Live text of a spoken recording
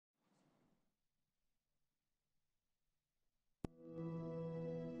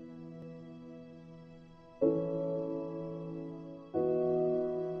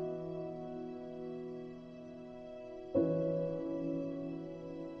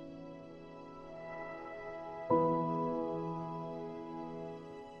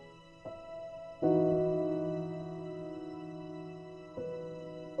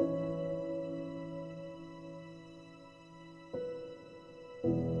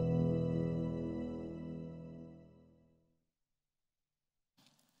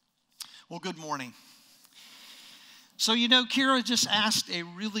Good morning. So, Kira just asked a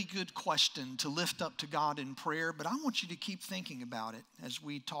really good question to lift up to God in prayer, but I want you to keep thinking about it as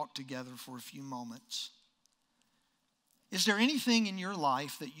we talk together for a few moments. Is there anything in your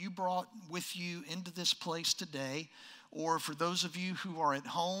life that you brought with you into this place today, or for those of you who are at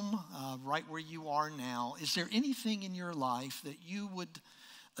home, right where you are now, is there anything in your life that you would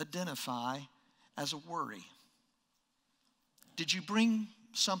identify as a worry? Did you bring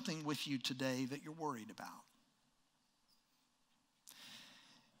something with you today that you're worried about?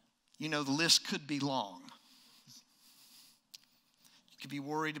 The list could be long. You could be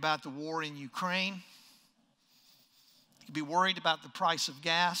worried about the war in Ukraine. You could be worried about the price of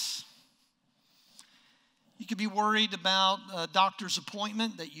gas. You could be worried about a doctor's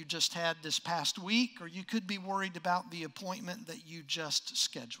appointment that you just had this past week, or you could be worried about the appointment that you just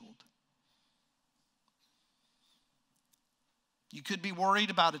scheduled. You could be worried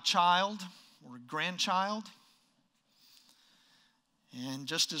about a child or a grandchild. And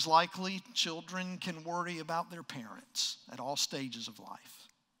just as likely, children can worry about their parents at all stages of life.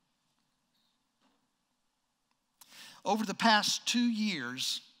 Over the past 2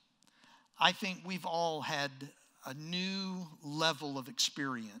 years, I think we've all had a new level of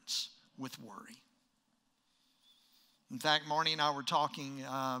experience with worry. In fact, Marnie and I were talking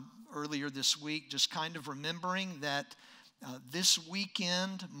earlier this week, just kind of remembering that this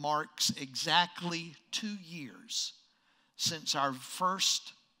weekend marks exactly 2 years since our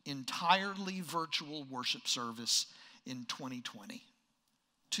first entirely virtual worship service in 2020.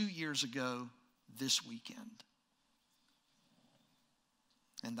 2 years ago this weekend.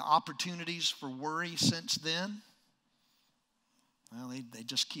 And the opportunities for worry since then, well, they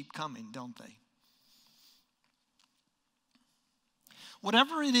just keep coming, don't they?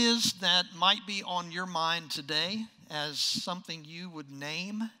 Whatever it is that might be on your mind today as something you would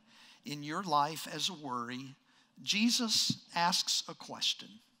name in your life as a worry, Jesus asks a question.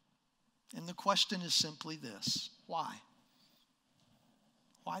 And the question is simply this: why?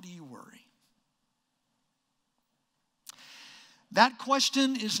 Why do you worry? That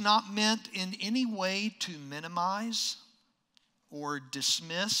question is not meant in any way to minimize or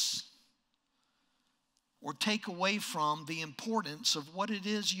dismiss or take away from the importance of what it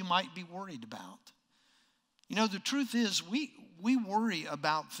is you might be worried about. The truth is we worry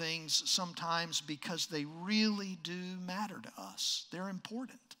about things sometimes because they really do matter to us. They're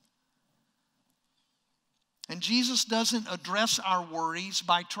important. And Jesus doesn't address our worries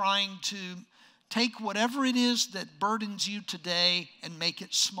by trying to take whatever it is that burdens you today and make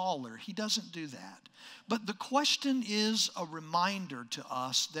it smaller. He doesn't do that. But the question is a reminder to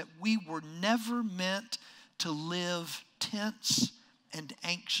us that we were never meant to live tense and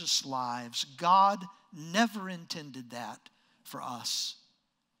anxious lives. God never intended that for us.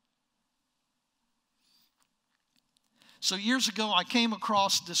 So years ago, I came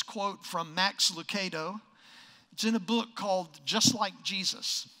across this quote from Max Lucado. It's in a book called Just Like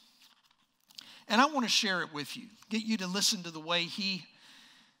Jesus. And I want to share it with you, get you to listen to the way he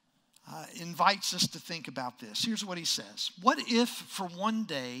invites us to think about this. Here's what he says. What if for one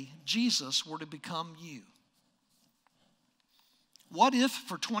day Jesus were to become you? What if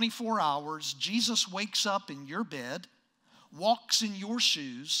for 24 hours Jesus wakes up in your bed, walks in your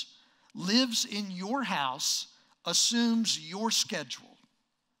shoes, lives in your house, assumes your schedule?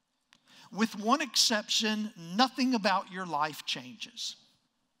 With one exception, nothing about your life changes.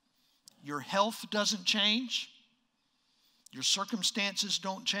 Your health doesn't change. Your circumstances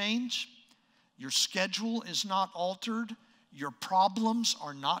don't change. Your schedule is not altered. Your problems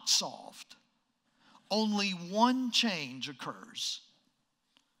are not solved. Only one change occurs.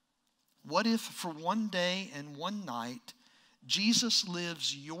 What if for one day and one night, Jesus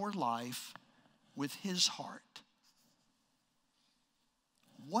lives your life with his heart?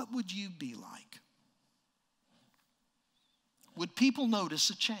 What would you be like? Would people notice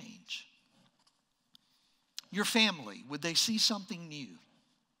a change? Your family, would they see something new?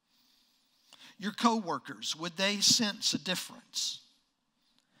 Your coworkers, would they sense a difference?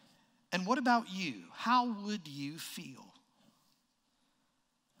 And what about you? How would you feel?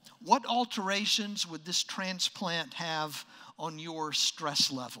 What alterations would this transplant have on your stress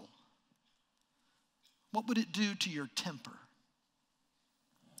level? What would it do to your temper?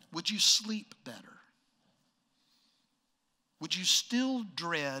 Would you sleep better? Would you still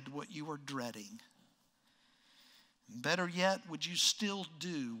dread what you are dreading? Better yet, would you still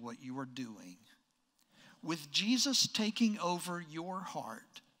do what you are doing? With Jesus taking over your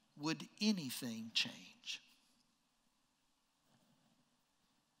heart, would anything change?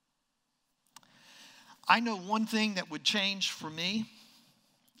 I know one thing that would change for me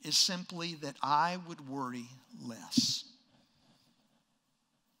is simply that I would worry less.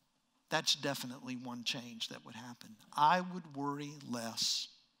 That's definitely one change that would happen. I would worry less.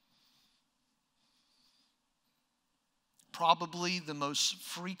 Probably the most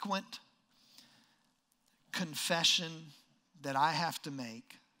frequent confession that I have to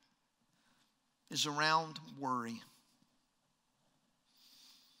make is around worry.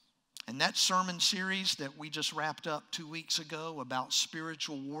 And that sermon series that we just wrapped up 2 weeks ago about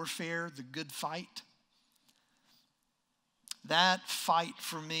spiritual warfare, the good fight, that fight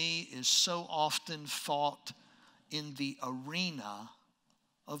for me is so often fought in the arena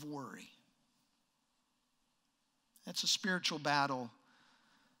of worry. That's a spiritual battle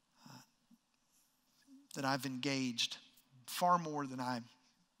that I've engaged far more than I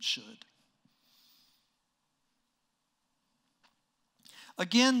should.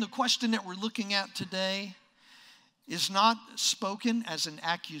 Again, the question that we're looking at today is not spoken as an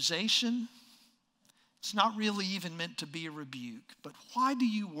accusation. It's not really even meant to be a rebuke. But why do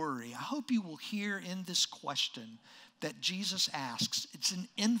you worry? I hope you will hear in this question that Jesus asks. It's an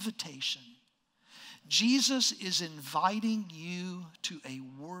invitation. Jesus is inviting you to a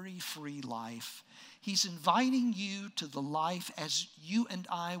worry-free life. He's inviting you to the life as you and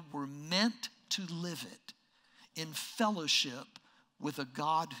I were meant to live it, in fellowship with a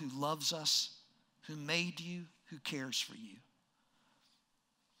God who loves us, who made you, who cares for you.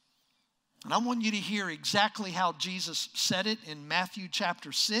 And I want you to hear exactly how Jesus said it in Matthew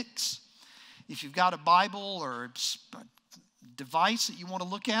chapter 6. If you've got a Bible or a device that you want to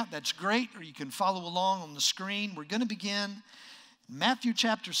look at, that's great, or you can follow along on the screen. We're going to begin Matthew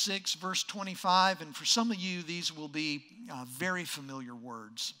chapter 6, verse 25, and for some of you, these will be very familiar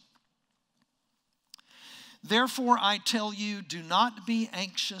words. Therefore, I tell you, do not be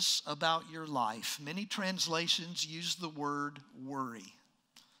anxious about your life. Many translations use the word worry.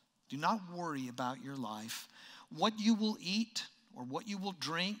 Do not worry about your life, what you will eat or what you will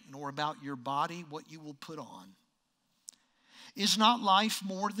drink, nor about your body, what you will put on. Is not life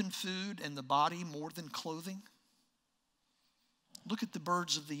more than food and the body more than clothing? Look at the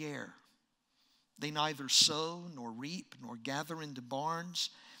birds of the air. They neither sow nor reap nor gather into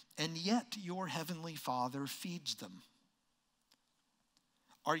barns, and yet your heavenly Father feeds them.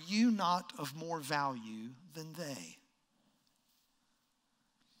 Are you not of more value than they?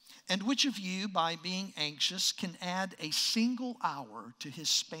 And which of you, by being anxious, can add a single hour to his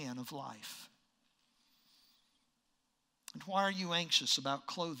span of life? And why are you anxious about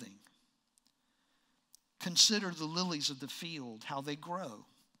clothing? Consider the lilies of the field, how they grow.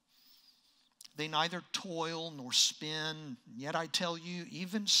 They neither toil nor spin, yet I tell you,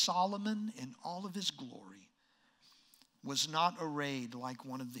 even Solomon in all of his glory was not arrayed like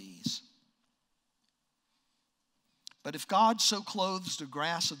one of these. But if God so clothes the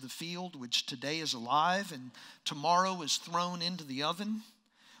grass of the field, which today is alive and tomorrow is thrown into the oven,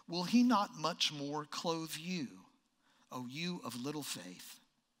 will he not much more clothe you, O you of little faith?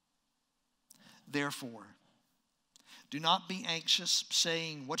 Therefore, do not be anxious,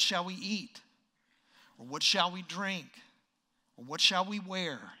 saying, what shall we eat? Or what shall we drink? Or what shall we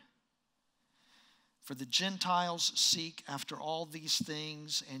wear? For the Gentiles seek after all these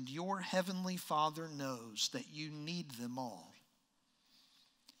things, and your heavenly Father knows that you need them all.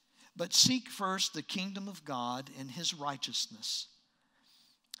 But seek first the kingdom of God and his righteousness,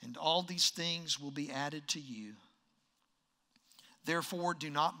 and all these things will be added to you. Therefore, do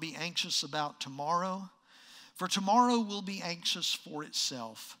not be anxious about tomorrow, for tomorrow will be anxious for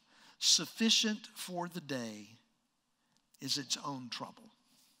itself. Sufficient for the day is its own trouble.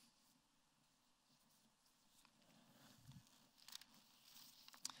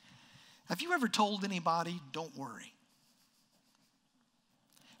 Have you ever told anybody, don't worry?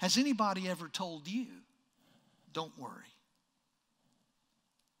 Has anybody ever told you, don't worry?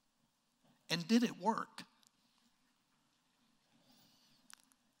 And did it work?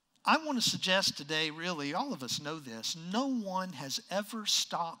 I want to suggest today, really, all of us know this, no one has ever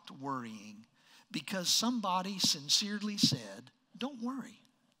stopped worrying because somebody sincerely said, don't worry.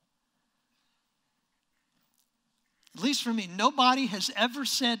 At least for me, nobody has ever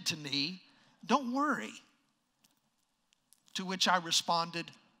said to me, don't worry. To which I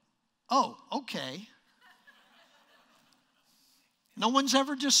responded, oh, okay. No one's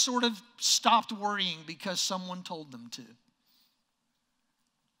ever just sort of stopped worrying because someone told them to.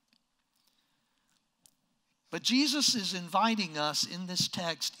 But Jesus is inviting us in this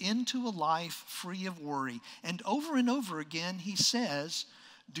text into a life free of worry. And over again, he says,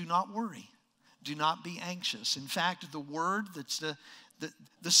 do not worry. Do not be anxious. In fact, the word that's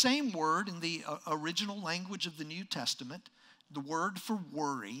the same word in the original language of the New Testament, the word for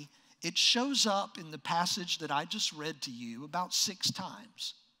worry, it shows up in the passage that I just read to you about 6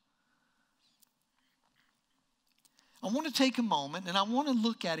 times. I want to take a moment and I want to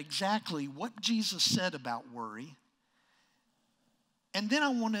look at exactly what Jesus said about worry. And then I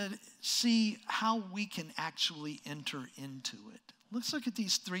want to see how we can actually enter into it. Let's look at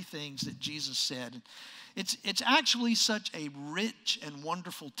these 3 things that Jesus said. It's actually such a rich and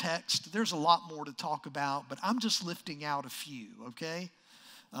wonderful text. There's a lot more to talk about, but I'm just lifting out a few, okay?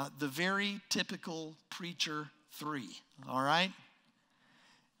 The very typical preacher 3, all right?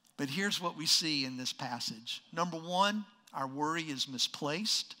 But here's what we see in this passage. Number 1, our worry is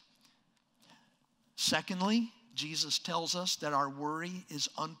misplaced. Secondly, Jesus tells us that our worry is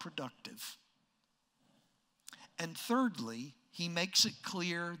unproductive. And thirdly, he makes it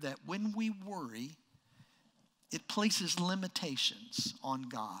clear that when we worry, it places limitations on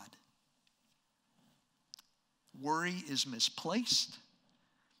God. Worry is misplaced,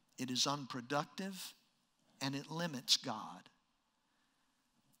 it is unproductive, and it limits God.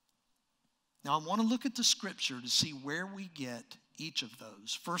 Now, I want to look at the scripture to see where we get each of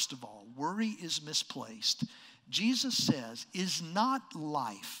those. First of all, worry is misplaced. Jesus says, "Is not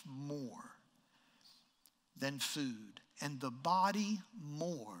life more than food, and the body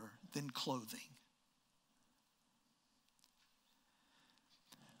more than clothing?"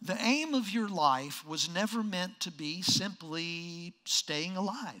 The aim of your life was never meant to be simply staying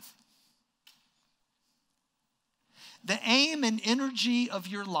alive. The aim and energy of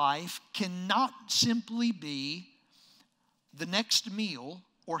your life cannot simply be the next meal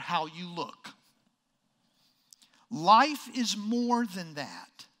or how you look. Life is more than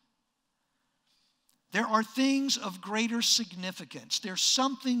that. There are things of greater significance. There's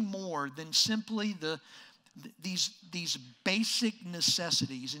something more than simply these basic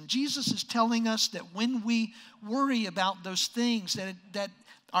necessities. And Jesus is telling us that when we worry about those things, that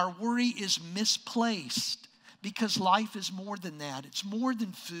our worry is misplaced. Because life is more than that. It's more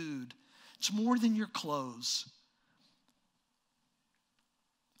than food. It's more than your clothes.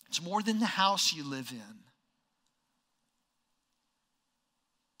 It's more than the house you live in.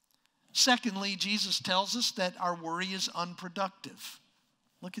 Secondly, Jesus tells us that our worry is unproductive.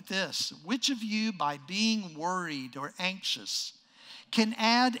 Look at this. Which of you, by being worried or anxious, can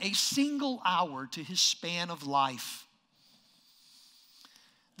add a single hour to his span of life?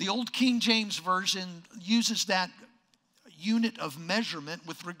 The old King James Version uses that unit of measurement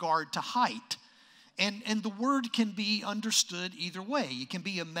with regard to height. And the word can be understood either way. It can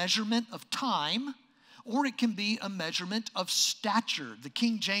be a measurement of time, or it can be a measurement of stature. The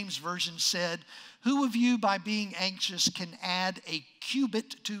King James Version said, "Who of you by being anxious can add a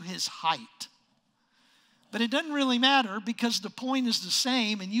cubit to his height?" But it doesn't really matter because the point is the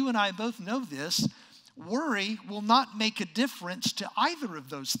same, and you and I both know this. Worry will not make a difference to either of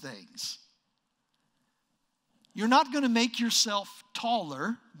those things. You're not going to make yourself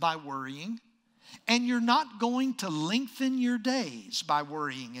taller by worrying, and you're not going to lengthen your days by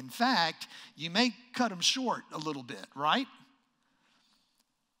worrying. In fact, you may cut them short a little bit, right?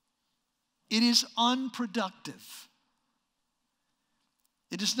 It is unproductive.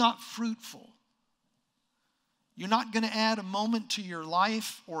 It is not fruitful. You're not going to add a moment to your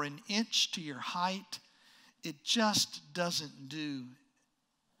life or an inch to your height. It just doesn't do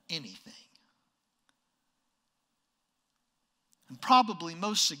anything. And probably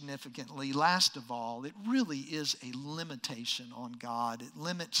most significantly, last of all, it really is a limitation on God. It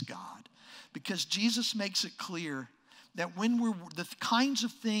limits God. Because Jesus makes it clear that when the kinds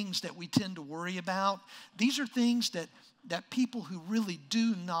of things that we tend to worry about, these are things that people who really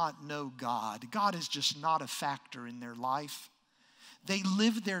do not know God is just not a factor in their life. They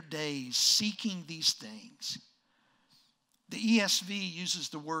live their days seeking these things. The ESV uses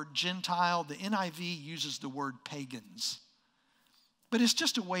the word Gentile. The NIV uses the word pagans. But it's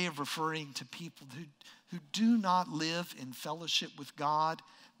just a way of referring to people who do not live in fellowship with God.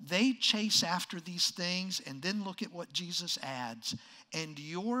 They chase after these things, and then look at what Jesus adds. And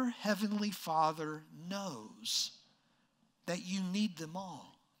your heavenly Father knows that you need them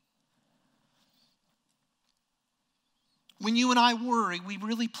all. When you and I worry, we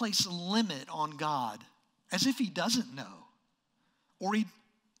really place a limit on God, as if he doesn't know, or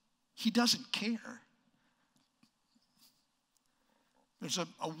he doesn't care. There's a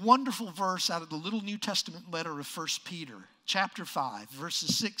wonderful verse out of the little New Testament letter of 1 Peter, chapter 5,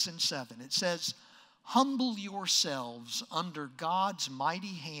 verses 6 and 7. It says, "Humble yourselves under God's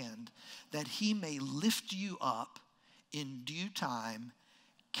mighty hand, that he may lift you up in due time,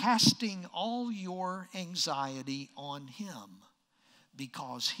 casting all your anxiety on him,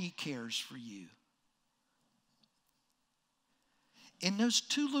 because he cares for you." in those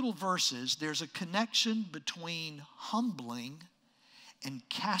two little verses, there's a connection between humbling and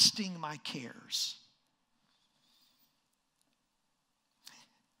casting my cares.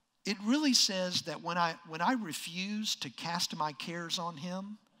 It really says that when I refuse to cast my cares on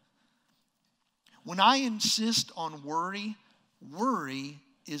him, when I insist on worry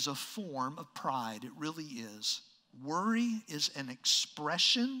is a form of pride. It really is. Worry is an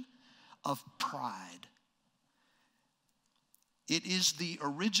expression of pride. It is the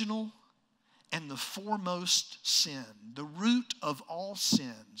original and the foremost sin. The root of all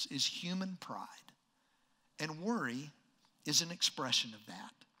sins is human pride. And worry is an expression of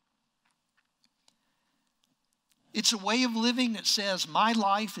that. It's a way of living that says my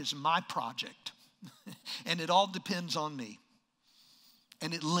life is my project and it all depends on me.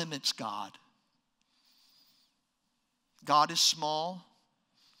 And it limits God. God is small.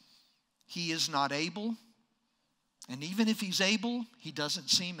 He is not able. And even if he's able, he doesn't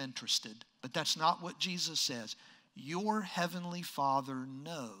seem interested. But that's not what Jesus says. Your heavenly Father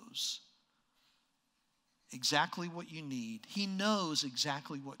knows exactly what you need. He knows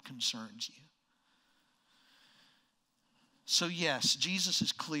exactly what concerns you. So yes, Jesus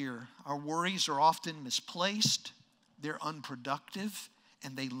is clear. Our worries are often misplaced, they're unproductive,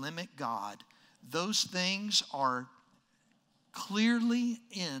 and they limit God. Those things are clearly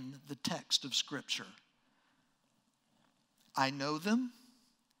in the text of Scripture. I know them,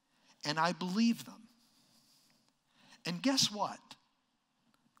 and I believe them. And guess what?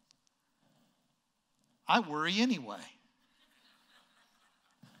 I worry anyway.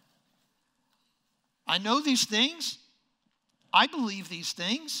 I know these things. I believe these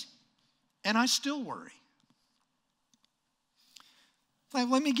things, and I still worry.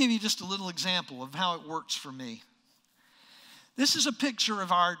 Let me give you just a little example of how it works for me. This is a picture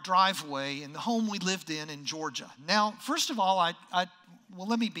of our driveway in the home we lived in Georgia. Now, first of all, well,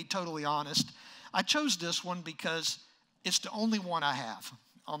 let me be totally honest. I chose this one because it's the only one I have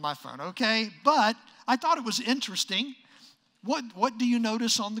on my phone, okay? But I thought it was interesting. What do you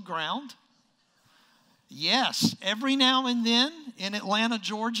notice on the ground? Yes, every now and then in Atlanta,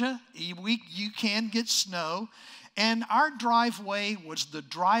 Georgia, you can get snow. And our driveway was the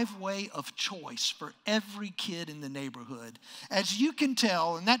driveway of choice for every kid in the neighborhood. As you can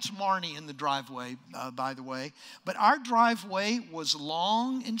tell, and that's Marnie in the driveway, by the way, but our driveway was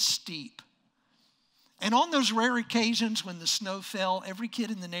long and steep. And on those rare occasions when the snow fell, every kid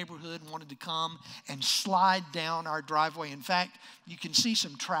in the neighborhood wanted to come and slide down our driveway. In fact, you can see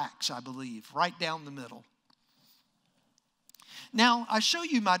some tracks, I believe, right down the middle. Now, I show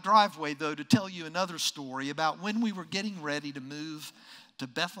you my driveway, though, to tell you another story about when we were getting ready to move to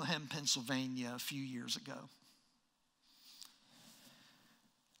Bethlehem, Pennsylvania a few years ago.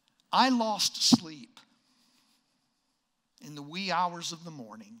 I lost sleep in the wee hours of the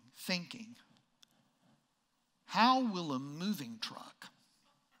morning thinking, how will a moving truck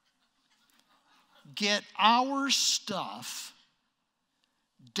get our stuff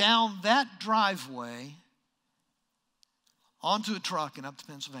down that driveway onto a truck and up to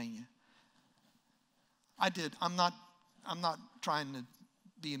Pennsylvania? I did. I'm not trying to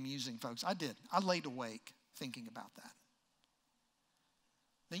be amusing, folks. I did. I laid awake thinking about that.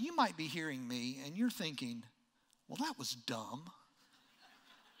 Now, you might be hearing me and you're thinking, well, that was dumb.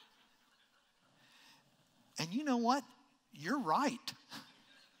 And you know what? You're right.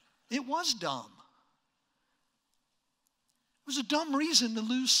 It was dumb. It was a dumb reason to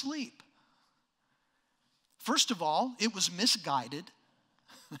lose sleep. First of all, it was misguided.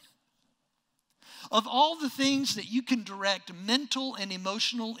 Of all the things that you can direct mental and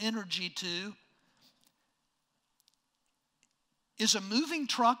emotional energy to, is a moving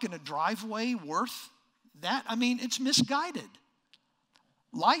truck in a driveway worth that? I mean, it's misguided.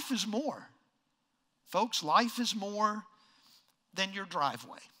 Life is more. Folks, life is more than your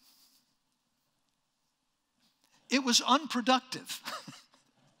driveway. It was unproductive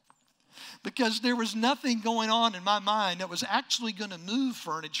because there was nothing going on in my mind that was actually going to move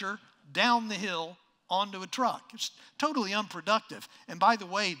furniture down the hill onto a truck. It's totally unproductive. And by the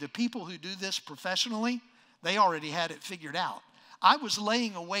way, the people who do this professionally, they already had it figured out. I was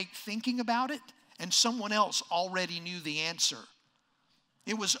laying awake thinking about it, and someone else already knew the answer.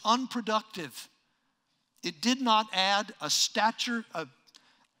 It was unproductive. It did not add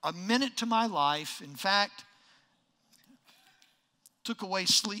a minute to my life. In fact, took away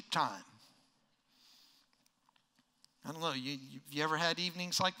sleep time. I don't know, you ever had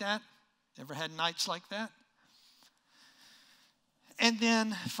evenings like that? Ever had nights like that? And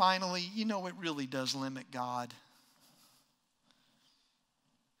then finally, you know, it really does limit God.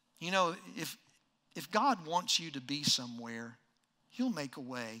 You know, if God wants you to be somewhere, He'll make a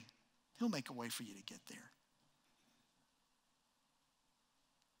way. He'll make a way for you to get there.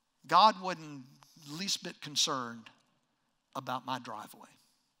 God wasn't the least bit concerned about my driveway.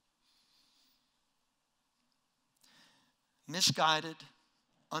 Misguided,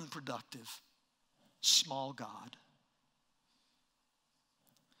 unproductive, small God.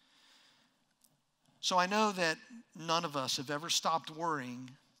 So I know that none of us have ever stopped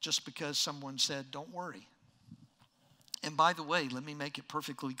worrying just because someone said, don't worry. And by the way, let me make it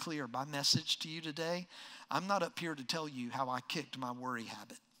perfectly clear. My message to you today, I'm not up here to tell you how I kicked my worry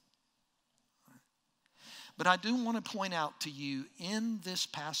habit. But I do want to point out to you in this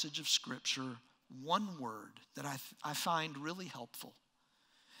passage of Scripture one word that I find really helpful.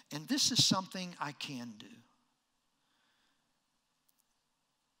 And this is something I can do.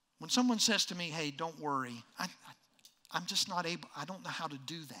 When someone says to me, hey, don't worry, I'm just not able, I don't know how to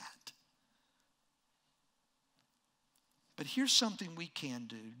do that. But here's something we can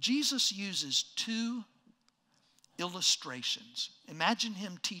do. Jesus uses two illustrations. Imagine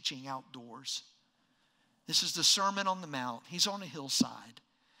him teaching outdoors. This is the Sermon on the Mount. He's on a hillside.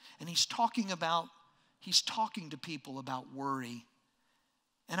 And he's talking to people about worry.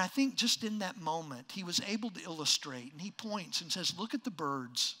 And I think just in that moment, he was able to illustrate. And he points and says, look at the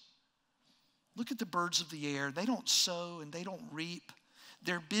birds. Look at the birds of the air. They don't sow and they don't reap.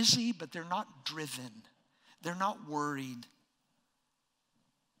 They're busy, but they're not driven. They're not worried.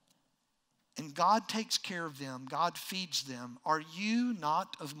 And God takes care of them. God feeds them. Are you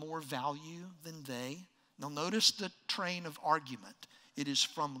not of more value than they? Now notice the train of argument. It is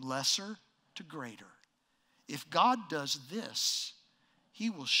from lesser to greater. If God does this, he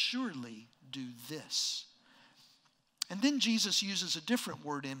will surely do this. And then Jesus uses a different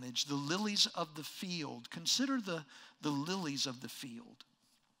word image, the lilies of the field. Consider the lilies of the field.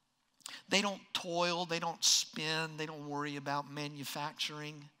 They don't toil, they don't spin, they don't worry about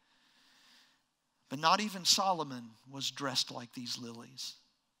manufacturing. But not even Solomon was dressed like these lilies.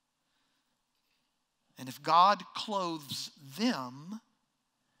 And if God clothes them,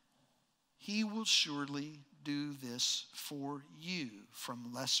 he will surely do this for you,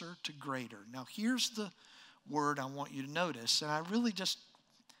 from lesser to greater. Now here's the word I want you to notice. And I really just,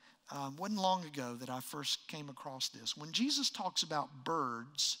 wasn't long ago that I first came across this. When Jesus talks about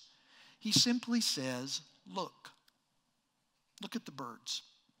birds, he simply says, look at the birds.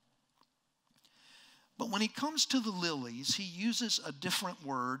 But when he comes to the lilies, he uses a different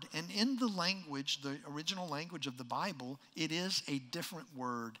word. And in the language, the original language of the Bible, it is a different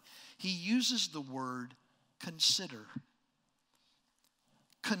word. He uses the word consider.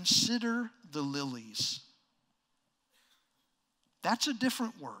 Consider the lilies. That's a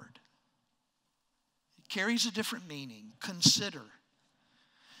different word. It carries a different meaning. Consider.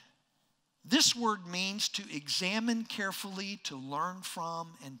 This word means to examine carefully, to learn from,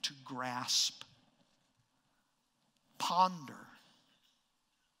 and to grasp. Ponder.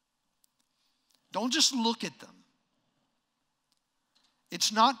 Don't just look at them.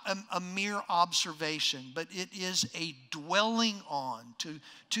 It's not a mere observation, but it is a dwelling on,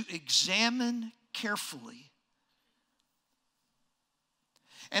 to examine carefully.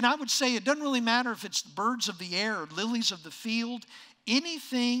 And I would say it doesn't really matter if it's birds of the air or lilies of the field.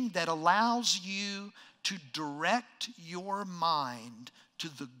 Anything that allows you to direct your mind to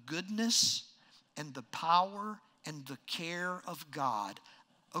the goodness and the power and the care of God.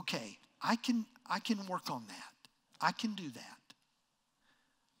 Okay, I can work on that. I can do that.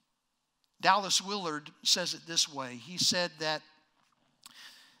 Dallas Willard says it this way. He said that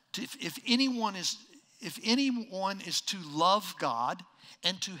if anyone is to love God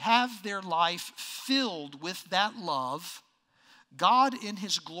and to have their life filled with that love, God in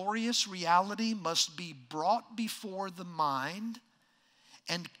his glorious reality must be brought before the mind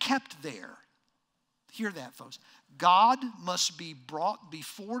and kept there. Hear that, folks. God must be brought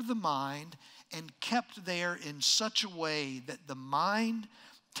before the mind and kept there in such a way that the mind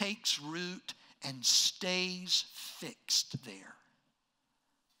takes root and stays fixed there.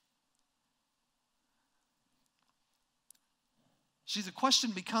 See, the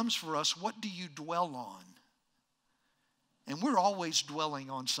question becomes for us, what do you dwell on? And we're always dwelling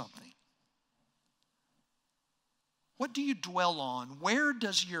on something. What do you dwell on? Where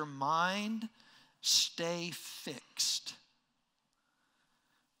does your mind stay fixed?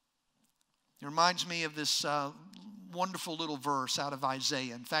 It reminds me of this wonderful little verse out of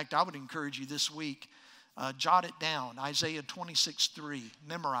Isaiah. In fact, I would encourage you this week, jot it down. Isaiah 26:3.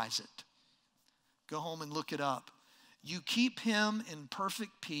 Memorize it. Go home and look it up. You keep him in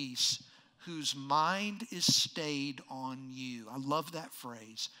perfect peace whose mind is stayed on you. I love that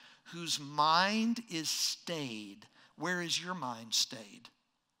phrase. Whose mind is stayed. Where is your mind stayed?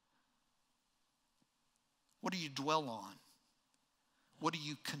 What do you dwell on? What do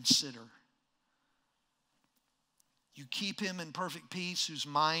you consider? You keep him in perfect peace whose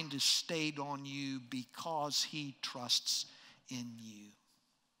mind is stayed on you because he trusts in you.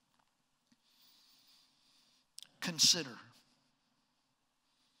 Consider.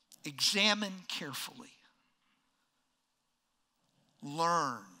 Examine carefully.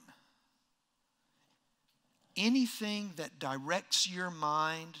 Learn. Anything that directs your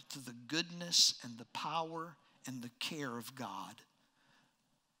mind to the goodness and the power and the care of God.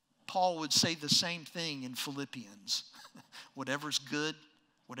 Paul would say the same thing in Philippians. Whatever's good,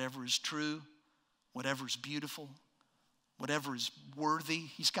 whatever is true, whatever is beautiful, whatever is worthy.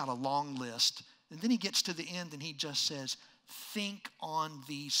 He's got a long list. And then he gets to the end and he just says, think on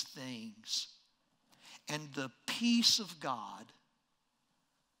these things. And the peace of God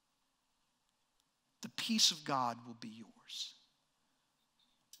will be yours.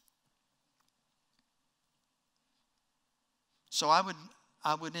 So I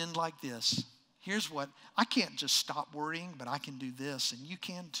would end like this. Here's what, I can't just stop worrying, but I can do this, and you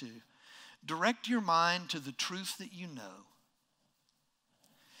can too. Direct your mind to the truth that you know.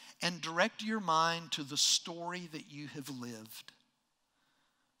 And direct your mind to the story that you have lived.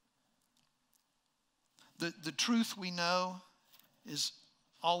 The truth we know is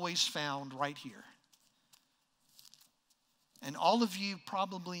always found right here. And all of you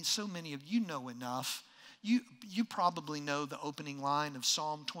probably, so many of you know enough, you probably know the opening line of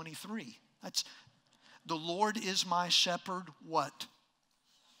Psalm 23. That's, the Lord is my shepherd, what?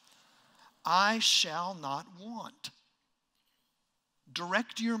 I shall not want.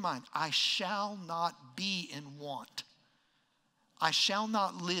 Direct your mind. I shall not be in want. I shall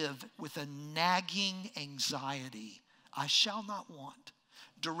not live with a nagging anxiety. I shall not want.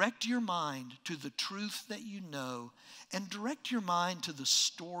 Direct your mind to the truth that you know, and direct your mind to the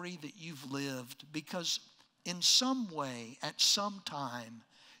story that you've lived, because in some way, at some time,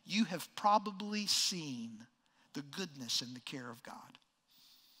 you have probably seen the goodness and the care of God.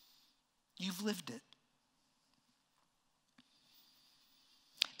 You've lived it.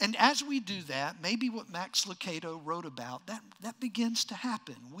 And as we do that, maybe what Max Lucado wrote about, that begins to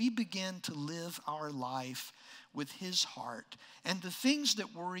happen. We begin to live our life with his heart. And the things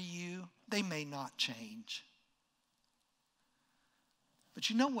that worry you, they may not change.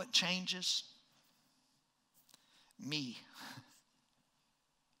 But you know what changes? Me.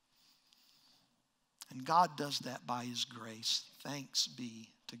 And God does that by his grace. Thanks be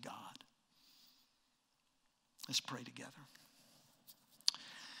to God. Let's pray together.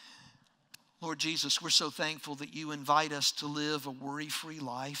 Lord Jesus, we're so thankful that you invite us to live a worry-free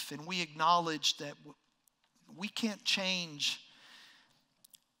life, and we acknowledge that we can't change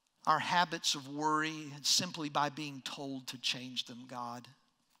our habits of worry simply by being told to change them, God.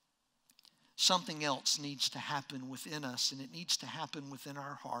 Something else needs to happen within us, and it needs to happen within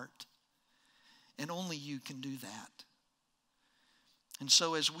our heart, and only you can do that. And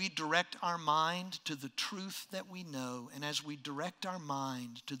so as we direct our mind to the truth that we know, and as we direct our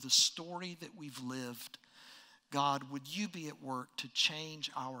mind to the story that we've lived, God, would you be at work to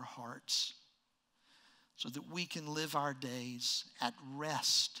change our hearts so that we can live our days at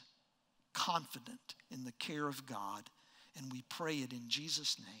rest, confident in the care of God. And we pray it in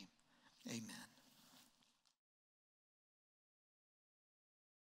Jesus' name. Amen.